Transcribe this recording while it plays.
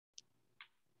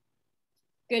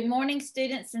Good morning,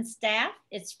 students and staff.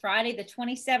 It's Friday, the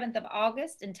 27th of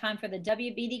August, and time for the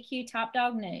WBDQ Top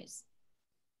Dog News.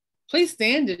 Please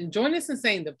stand and join us in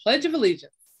saying the Pledge of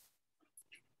Allegiance.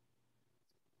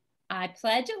 I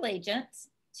pledge allegiance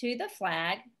to the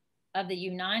flag of the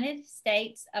United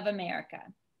States of America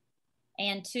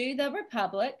and to the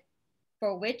republic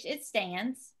for which it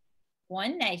stands,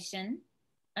 one nation,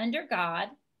 under God,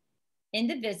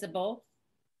 indivisible,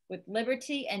 with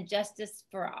liberty and justice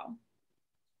for all.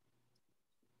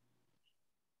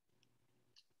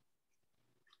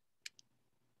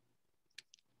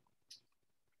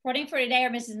 Reporting for today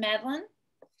are Mrs. Medlin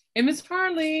and Miss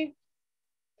Harley.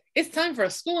 It's time for our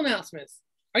school announcements.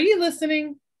 Are you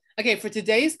listening? Okay, for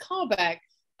today's callback,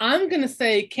 I'm going to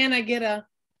say, can I get a?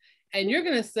 And you're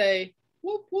going to say,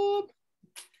 whoop, whoop.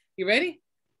 You ready?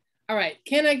 All right,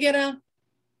 can I get a?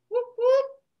 Whoop, whoop.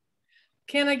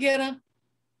 Can I get a?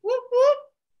 Whoop,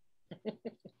 whoop.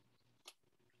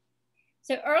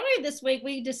 So earlier this week,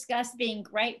 we discussed being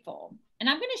grateful. And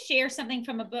I'm going to share something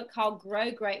from a book called Grow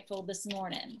Grateful this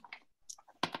morning.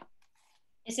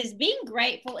 It says, being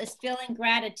grateful is feeling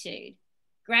gratitude.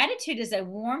 Gratitude is a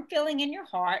warm feeling in your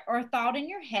heart or a thought in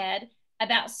your head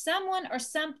about someone or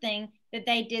something that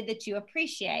they did that you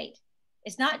appreciate.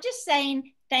 It's not just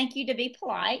saying thank you to be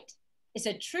polite. It's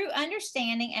a true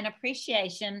understanding and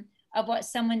appreciation of what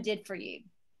someone did for you.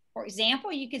 For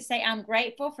example, you could say, I'm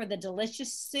grateful for the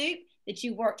delicious soup that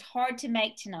you worked hard to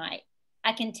make tonight.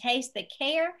 I can taste the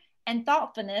care and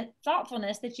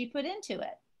thoughtfulness that you put into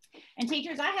it. And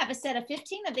teachers, I have a set of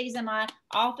 15 of these in my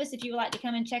office if you would like to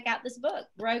come and check out this book,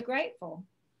 Grow Grateful.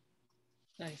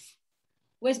 Nice.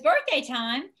 Well, it's birthday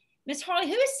time. Miss Harley,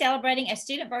 who is celebrating a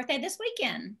student birthday this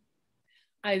weekend?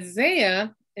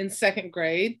 Isaiah in 2nd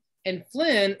grade and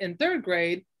Flynn in 3rd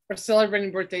grade are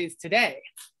celebrating birthdays today.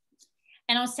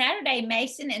 And on Saturday,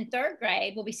 Mason in 3rd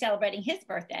grade will be celebrating his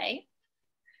birthday.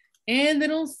 And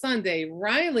then on Sunday,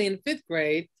 Riley in 5th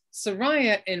grade,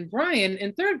 Soraya and Brian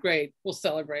in 3rd grade will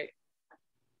celebrate.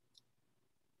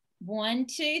 1,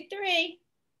 2, 3.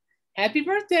 Happy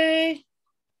birthday.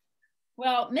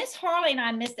 Well, Miss Harley and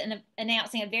I missed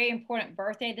announcing a very important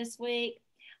birthday this week.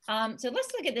 So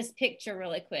let's look at this picture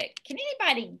really quick. Can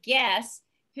anybody guess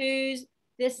whose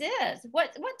this is?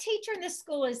 What teacher in this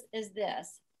school is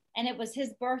this? And it was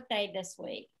his birthday this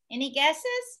week. Any guesses?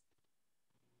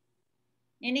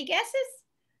 Any guesses?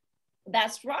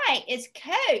 That's right, it's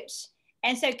Coach.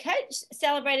 And so Coach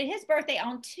celebrated his birthday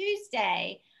on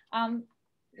Tuesday.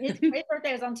 His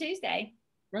birthday was on Tuesday.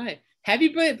 Right. Happy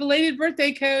belated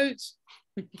birthday, Coach.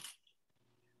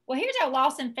 Well, here's our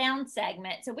lost and found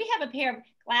segment. So we have a pair of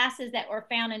glasses that were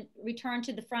found and returned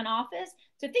to the front office.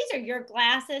 So if these are your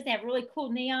glasses, they have really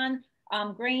cool neon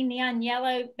green, neon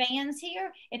yellow bands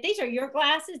here. If these are your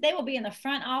glasses, they will be in the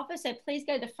front office. So please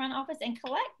go to the front office and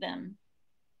collect them.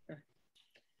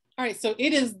 All right, so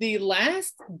it is the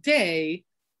last day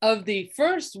of the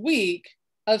first week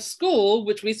of school,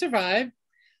 which we survived.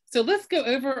 So let's go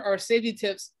over our safety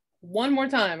tips one more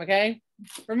time, okay?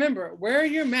 Remember, wear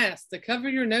your mask to cover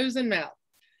your nose and mouth.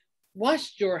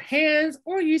 Wash your hands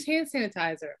or use hand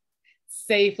sanitizer.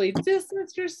 Safely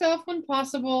distance yourself when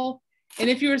possible. And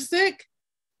if you are sick,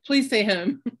 please stay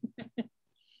home.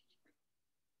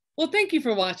 Well, thank you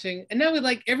for watching. And now we'd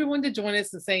like everyone to join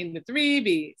us in saying the 3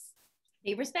 B's.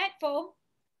 Be respectful.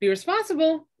 Be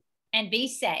responsible. And be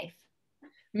safe.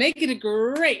 Make it a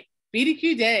great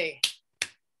BDQ day.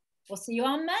 We'll see you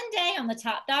on Monday on the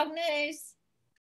Top Dog News.